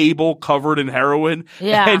giant table covered in heroin.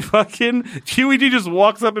 Yeah. And fucking QED just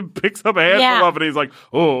walks up and picks up a handful of it and he's like,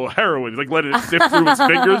 oh, heroin. He's like letting it sip through his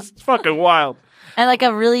fingers. It's fucking wild. And like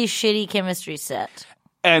a really shitty chemistry set.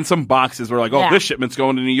 And some boxes were like, oh, this shipment's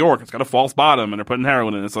going to New York. It's got a false bottom, and they're putting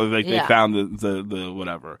heroin in it. So they found the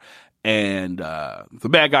whatever. And the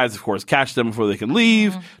bad guys, of course, catch them before they can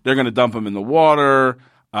leave. Mm-hmm. They're going to dump them in the water.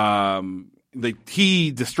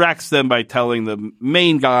 He distracts them by telling the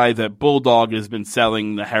main guy that Bulldog has been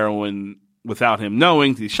selling the heroin without him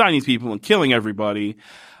knowing to these Chinese people and killing everybody,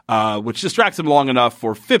 which distracts him long enough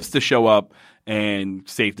for Phipps to show up and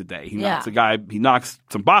save the day. He knocks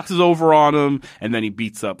some boxes over on him, and then he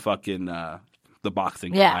beats up fucking the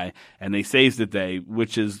boxing guy, and they saves the day,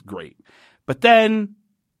 which is great. But then,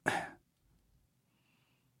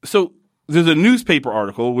 so there's a newspaper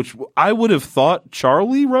article, which I would have thought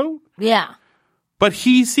Charlie wrote. Yeah. But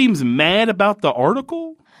he seems mad about the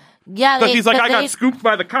article. Yeah, because he's like, I got scooped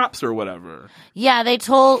by the cops or whatever. Yeah,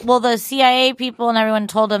 the CIA people and everyone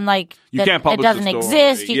told him like you can't publish it doesn't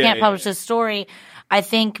exist. You can't publish this story. I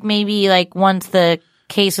think maybe like once the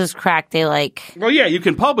case was cracked, they like. Well, yeah, you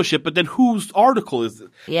can publish it, but then whose article is it?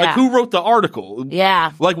 Yeah. Like, who wrote the article?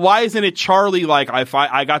 Yeah. Like, why isn't it Charlie? Like,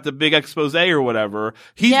 I got the big expose or whatever.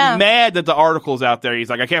 He's mad that the article's out there. He's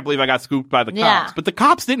like, I can't believe I got scooped by the cops. But the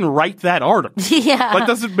cops didn't write that article. Yeah. Like,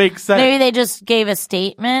 doesn't make sense. Maybe they just gave a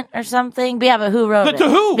statement or something. But but who wrote it? To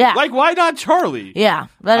who? Yeah. Like, why not Charlie? Yeah,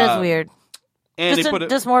 that is weird. And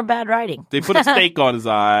just more bad writing. They put a stake on his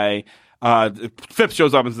eye. Phipps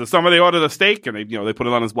shows up and says, somebody ordered a steak, and they put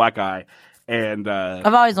it on his black eye. And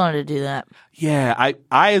I've always wanted to do that. Yeah,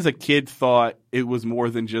 I as a kid thought it was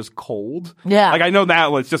more than just cold. Yeah. Like I know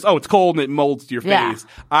now it's just it's cold and it molds to your face.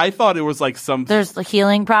 I thought it was like there's the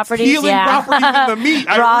healing properties. Properties in the meat.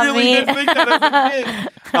 I really didn't think that as a kid.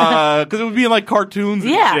 Because it would be in like cartoons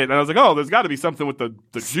and shit. And I was like, oh, there's got to be something with the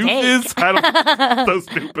juices. I don't so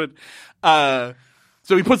stupid.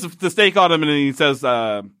 So he puts the steak on him and then he says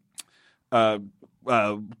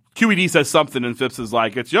QED says something and Phipps is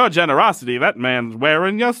like, it's your generosity. That man's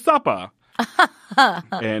wearing your supper.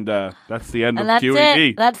 And that's the end of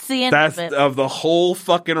QED. That's the end of it. Of the whole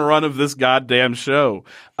fucking run of this goddamn show.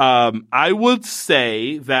 I would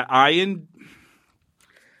say that I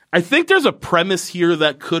think there's a premise here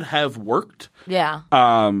that could have worked. Yeah.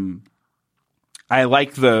 I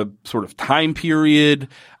like the sort of time period.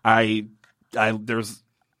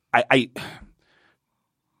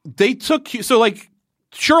 They took so like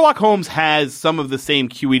Sherlock Holmes has some of the same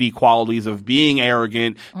QED qualities of being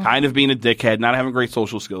arrogant, kind of being a dickhead, not having great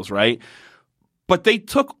social skills, right? But they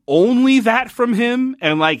took only that from him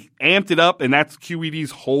and like amped it up, and that's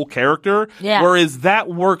QED's whole character. Yeah. Whereas that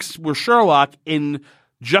works with Sherlock in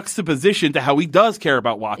juxtaposition to how he does care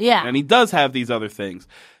about Watson, and he does have these other things.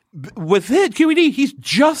 With it, QED, he's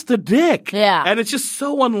just a dick. Yeah. And it's just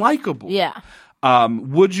so unlikable. Yeah.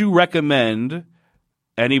 Would you recommend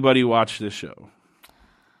anybody watch this show?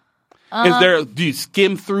 Do you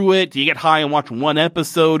skim through it? Do you get high and watch one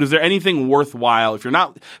episode? Is there anything worthwhile? If you're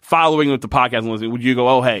not following with the podcast and listening, would you go,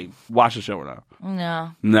 oh, hey, watch the show or not?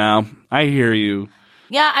 No. No. I hear you.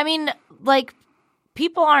 Yeah, I mean, like,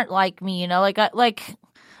 people aren't like me, you know? Like, I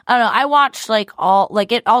don't know. I watched, like,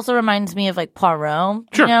 it also reminds me of, like, Poirot,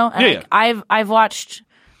 Sure. you know? And, Yeah, like, I've watched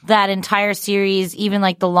that entire series, even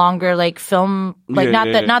like the longer like film, like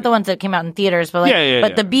not the ones that came out in theaters, but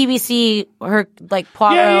like the BBC like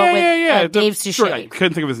Poirot with Dave Suchet. Sure, I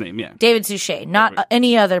couldn't think of his name. Yeah, David Suchet, not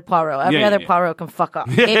any other Poirot. Every other Poirot can fuck off.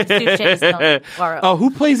 David Suchet is no Poirot. Oh, who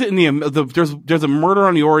plays it in the? There's a Murder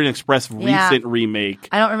on the Orient Express recent remake.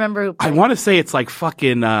 I don't remember who. I want to say it's like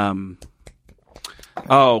fucking.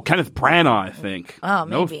 Kenneth Branagh, I think. Oh,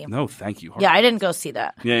 maybe. No, thank you. Yeah, I didn't go see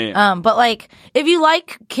that. Yeah. But like, if you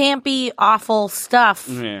like campy, awful stuff,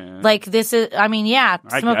 like this is, I mean,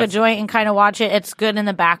 smoke a joint and kind of watch it. It's good in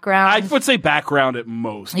the background. I would say background at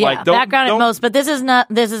most. Yeah, like, background at most. But this is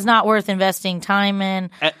not worth investing time in.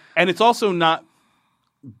 And it's also not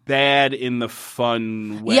bad in the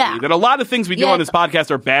fun way. Yeah. That a lot of things we do on this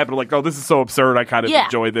podcast are bad, but like, oh, this is so absurd. I kind of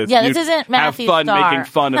enjoy this. Yeah, this isn't Matthew Have fun Starr. making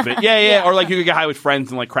fun of it. Yeah. Or like you could get high with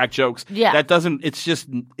friends and like crack jokes. Yeah. That doesn't. It's just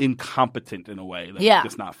incompetent in a way. That's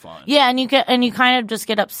just not fun. Yeah, and you kind of just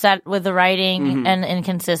get upset with the writing and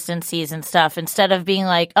inconsistencies and stuff instead of being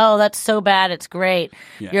like, oh, that's so bad, it's great.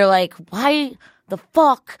 Yeah. You're like, why the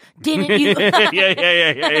fuck didn't you?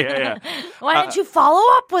 Yeah. Why didn't you follow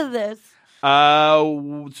up with this?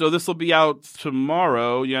 So this will be out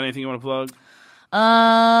tomorrow. You got anything you want to plug?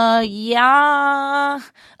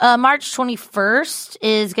 March 21st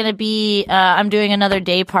is going to be, I'm doing another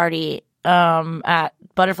day party, at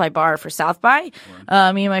Butterfly Bar for South by.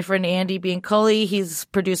 Me and my friend Andy Biancoli, he's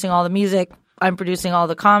producing all the music. I'm producing all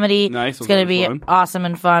the comedy. Nice. It's going to be awesome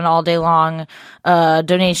and fun all day long.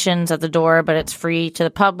 Donations at the door, but it's free to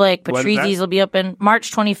the public. Patrizzi's will be open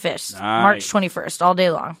March 25th. Nice. March 21st, all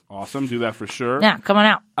day long. Awesome. Do that for sure. Yeah, come on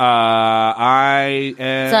out.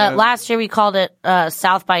 Last year we called it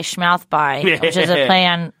South by Schmouth by, which is a play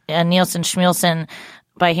on Nielsen Schmielsen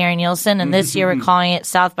by Harry Nielsen. And this year we're calling it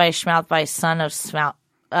South by Schmouth by Son of Smouth.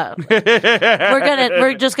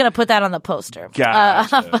 We're just gonna put that on the poster.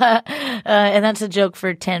 Gotcha. And that's a joke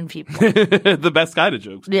for 10 people. The best kind of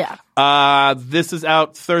jokes. Yeah. This is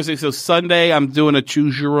out Thursday, so Sunday I'm doing a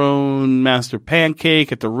choose your own master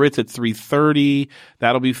pancake at the Ritz at 3:30.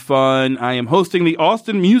 That'll be fun. I am hosting the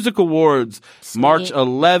Austin Music Awards March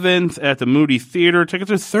 11th at the Moody Theater. Tickets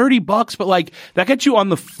are $30, but like that gets you on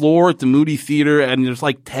the floor at the Moody Theater, and there's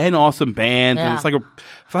like 10 awesome bands, and it's like a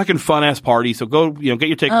fucking fun ass party. So go, get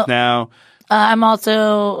your tickets now. I'm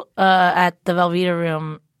also at the Velveeta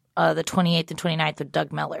Room the 28th and 29th with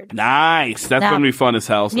Doug Mellard. Nice. That's going to be fun as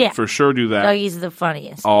hell. So for sure do that. Dougie's the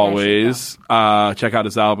funniest. Always. Check out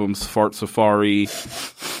his albums, Fart Safari 2,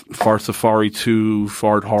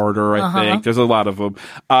 Fart Harder, I think. There's a lot of them.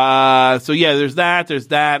 So yeah, there's that.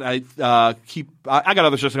 I got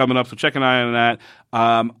other shows coming up, so check an eye on that.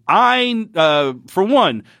 For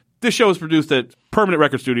one, this show is produced at Permanent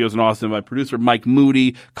Record Studios in Austin by producer Mike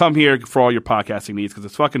Moody. Come here for all your podcasting needs because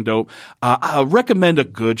it's fucking dope. I recommend a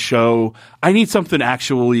good show. I need something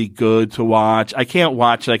actually good to watch. I can't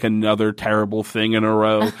watch like another terrible thing in a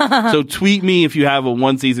row. So tweet me if you have a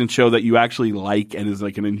one-season show that you actually like and is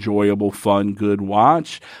like an enjoyable, fun, good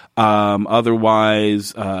watch.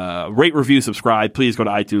 Otherwise, rate, review, subscribe. Please go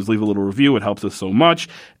to iTunes, leave a little review. It helps us so much.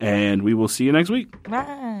 And we will see you next week.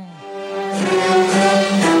 Bye.